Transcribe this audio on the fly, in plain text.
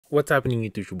What's happening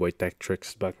YouTube? Your boy Tech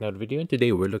TRX back in another video, and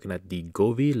today we're looking at the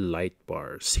Govi light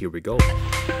bars. Here we go.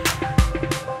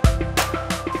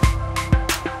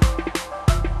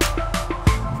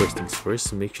 First things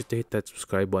first, make sure to hit that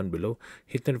subscribe button below,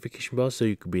 hit the notification bell so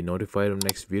you can be notified of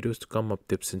next videos to come up,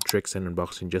 tips and tricks and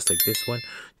unboxing just like this one.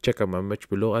 Check out my merch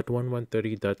below at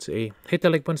 1130.ca. Hit the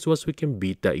like button so we can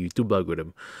beat that YouTube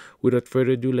algorithm. Without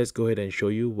further ado, let's go ahead and show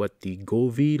you what the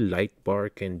Govi light bar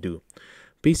can do.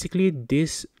 Basically,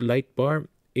 this light bar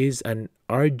is an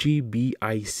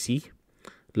RGBIC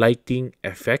lighting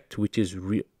effect, which is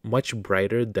much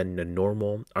brighter than the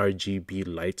normal RGB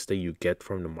lights that you get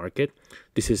from the market.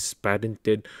 This is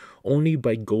patented only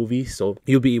by Govi, so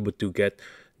you'll be able to get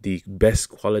the best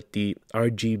quality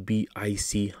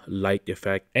RGBIC light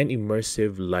effect and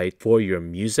immersive light for your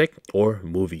music or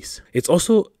movies. It's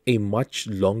also a much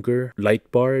longer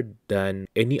light bar than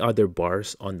any other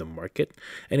bars on the market,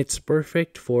 and it's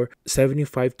perfect for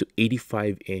 75 to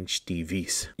 85 inch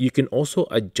TVs. You can also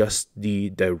adjust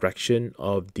the direction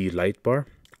of the light bar.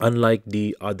 Unlike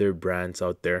the other brands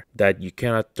out there that you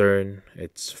cannot turn,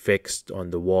 it's fixed on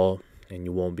the wall and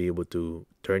you won't be able to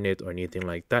turn it or anything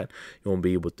like that. You won't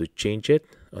be able to change it.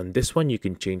 On this one, you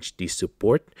can change the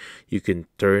support. You can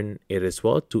turn it as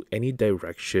well to any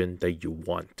direction that you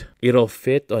want. It'll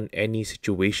fit on any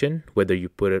situation, whether you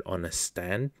put it on a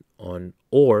stand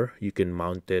or you can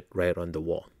mount it right on the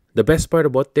wall. The best part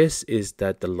about this is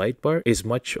that the light bar is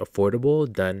much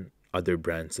affordable than other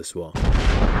brands as well.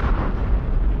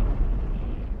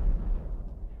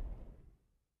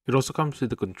 It also comes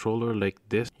with a controller like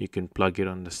this. You can plug it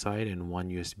on the side and one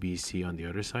USB-C on the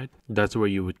other side. That's where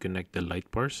you would connect the light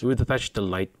bars. You would attach the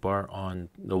light bar on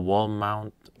the wall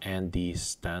mount and the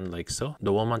stand like so.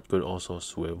 The wall mount could also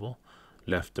swivel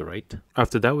left to right.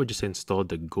 After that, we'll just install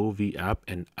the Govi app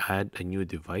and add a new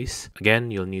device.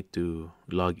 Again, you'll need to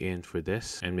log in for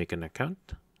this and make an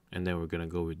account. And then we're going to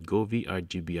go with Govi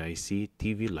RGBIC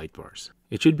TV light bars.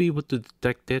 It should be able to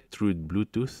detect it through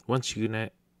Bluetooth. Once you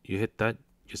hit that,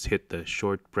 just hit the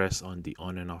short press on the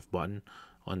on and off button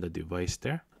on the device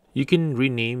there. You can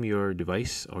rename your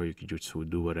device or you can just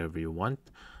do whatever you want.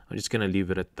 I'm just going to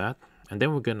leave it at that. And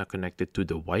then we're going to connect it to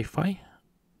the Wi-Fi.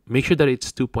 Make sure that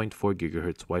it's 2.4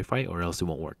 gigahertz Wi-Fi or else it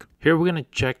won't work. Here we're going to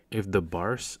check if the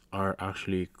bars are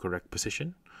actually correct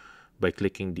position by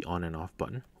clicking the on and off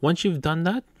button. Once you've done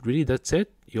that, really that's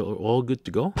it. You're all good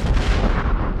to go.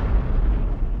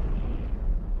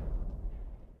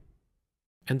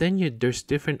 And then there's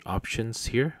different options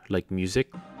here, like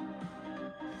music.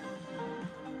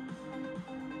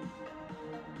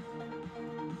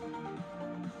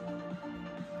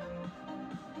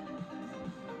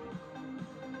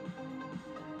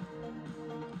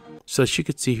 So as you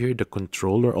can see here, the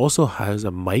controller also has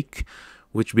a mic,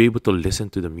 which will be able to listen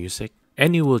to the music.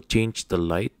 And it will change the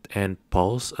light and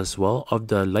pulse as well of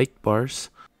the light bars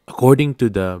according to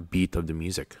the beat of the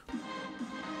music.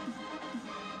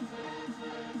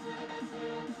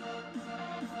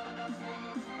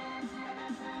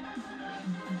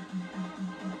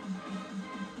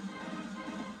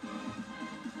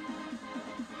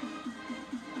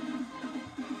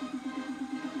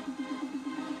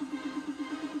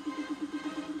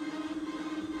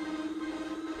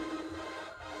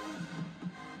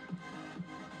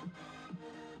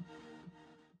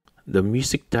 The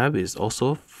music tab is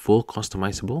also full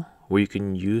customizable, where you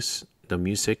can use the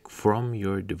music from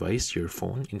your device, your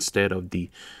phone, instead of the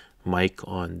mic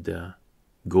on the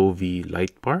Govi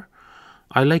light bar.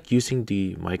 I like using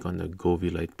the mic on the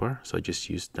Govi light bar, so I just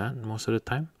use that most of the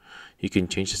time. You can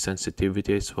change the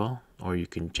sensitivity as well, or you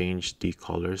can change the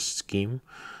color scheme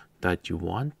that you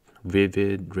want,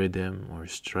 vivid, rhythm, or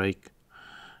strike.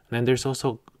 And then there's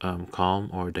also calm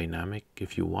or dynamic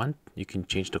if you want. You can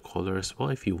change the color as well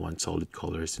if you want solid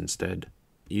colors instead.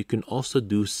 You can also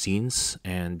do scenes,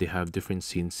 and they have different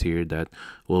scenes here that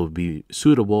will be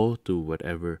suitable to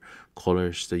whatever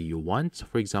colors that you want. So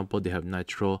for example, they have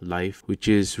natural life, which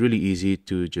is really easy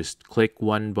to just click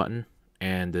one button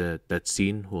and that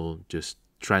scene will just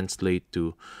translate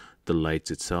to the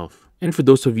lights itself. And for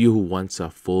those of you who wants a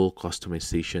full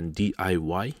customization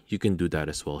DIY, you can do that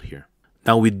as well here.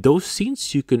 Now with those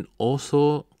scenes, you can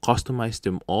also customize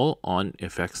them all on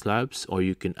FX Labs, or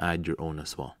you can add your own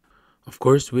as well. Of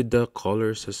course, with the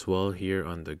colors as well here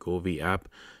on the Govi app,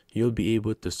 you'll be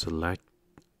able to select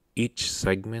each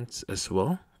segments as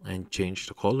well and change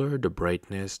the color, the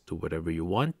brightness to whatever you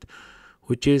want,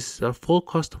 which is a full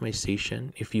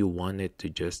customization if you wanted to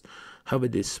just have a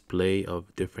display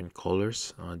of different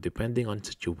colors depending on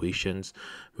situations.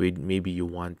 Maybe you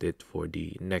want it for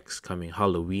the next coming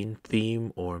Halloween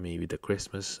theme, or maybe the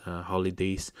Christmas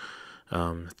holidays.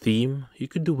 theme. You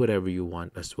could do whatever you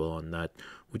want as well on that,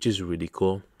 which is really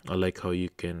cool. I like how you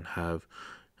can have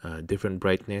different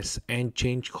brightness and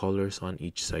change colors on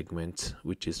each segment,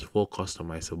 which is full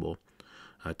customizable.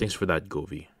 Thanks for that,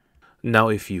 Govi. Now,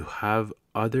 if you have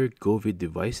other Govi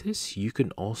devices, you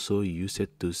can also use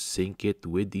it to sync it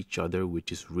with each other,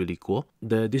 which is really cool.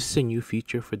 This is a new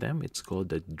feature for them. It's called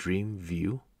the Dream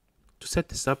View. To set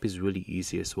this up is really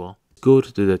easy as well. Go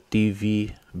to the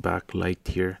TV backlight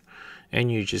here,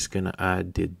 and you're just gonna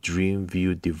add the Dream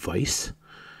View device.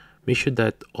 Make sure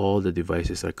that all the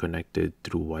devices are connected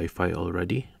through Wi-Fi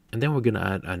already. And then we're gonna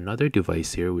add another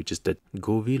device here, which is the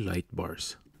Govi light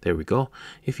bars. There we go.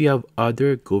 If you have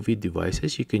other Govi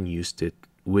devices, you can use it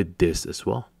with this as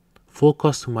well. Full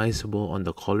customizable on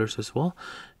the colors as well.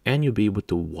 And you'll be able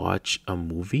to watch a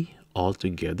movie all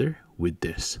together with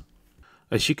this.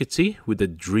 As you can see, with the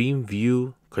Dream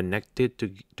View connected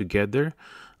together,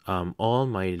 all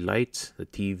my lights, the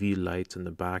TV lights on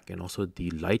the back and also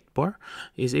the light bar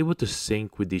is able to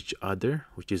sync with each other,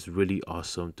 which is really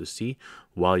awesome to see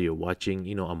while you're watching,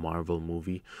 a Marvel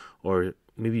movie or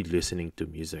maybe listening to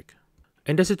music.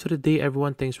 And that's it for today,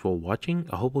 everyone. Thanks for watching.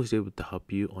 I hope I was able to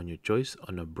help you on your choice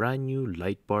on a brand new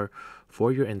light bar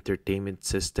for your entertainment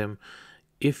system.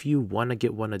 If you want to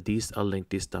get one of these, I'll link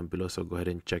this down below, so go ahead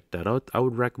and check that out. I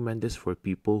would recommend this for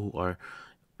people who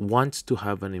wants to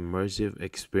have an immersive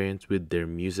experience with their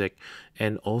music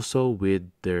and also with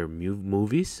their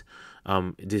movies.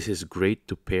 This is great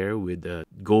to pair with the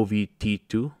Govi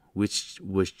T2, which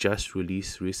was just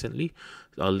released recently.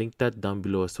 I'll link that down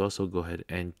below as well, so go ahead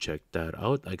and check that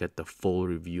out. I got the full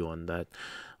review on that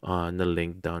on the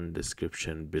link down in the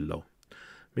description below.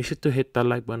 Make sure to hit that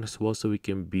like button as well so we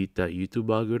can beat that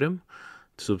YouTube algorithm.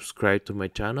 Subscribe to my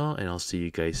channel, and I'll see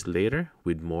you guys later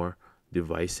with more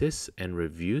devices and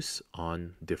reviews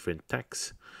on different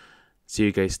techs. See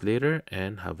you guys later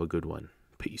and have a good one.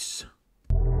 Peace.